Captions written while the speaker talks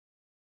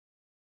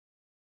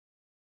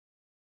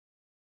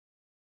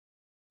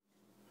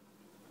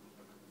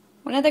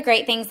One of the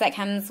great things that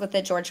comes with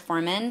the George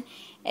Foreman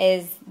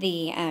is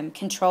the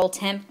Control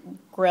Temp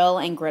Grill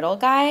and Griddle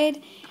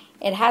Guide.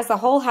 It has the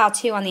whole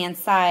how-to on the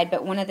inside,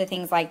 but one of the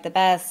things I like the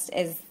best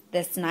is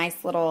this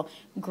nice little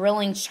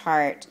grilling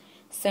chart.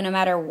 So no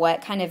matter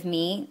what kind of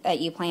meat that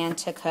you plan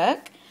to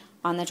cook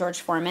on the George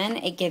Foreman,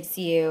 it gives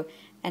you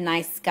a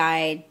nice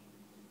guide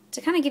to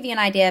kind of give you an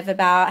idea of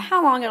about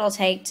how long it'll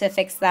take to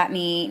fix that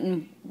meat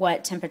and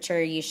what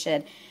temperature you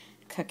should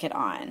cook it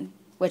on,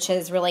 which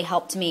has really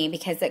helped me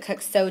because it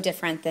cooks so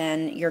different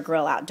than your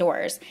grill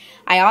outdoors.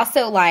 I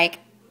also like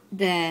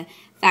the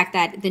fact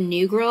that the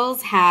new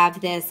grills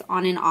have this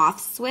on and off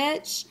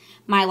switch.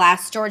 My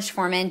last George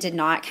Foreman did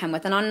not come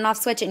with an on and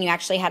off switch, and you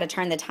actually had to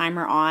turn the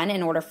timer on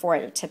in order for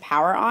it to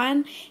power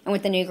on. And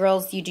with the new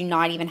grills, you do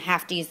not even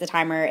have to use the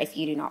timer if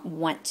you do not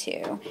want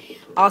to.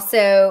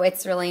 Also,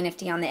 it's really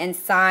nifty on the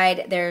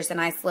inside. There's a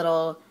nice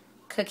little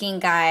cooking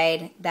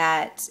guide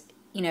that,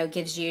 you know,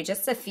 gives you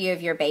just a few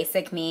of your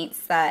basic meats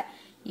that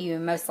you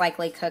most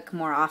likely cook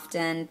more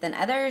often than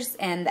others,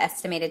 and the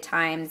estimated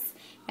times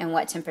and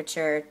what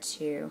temperature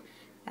to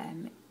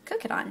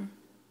cook it on.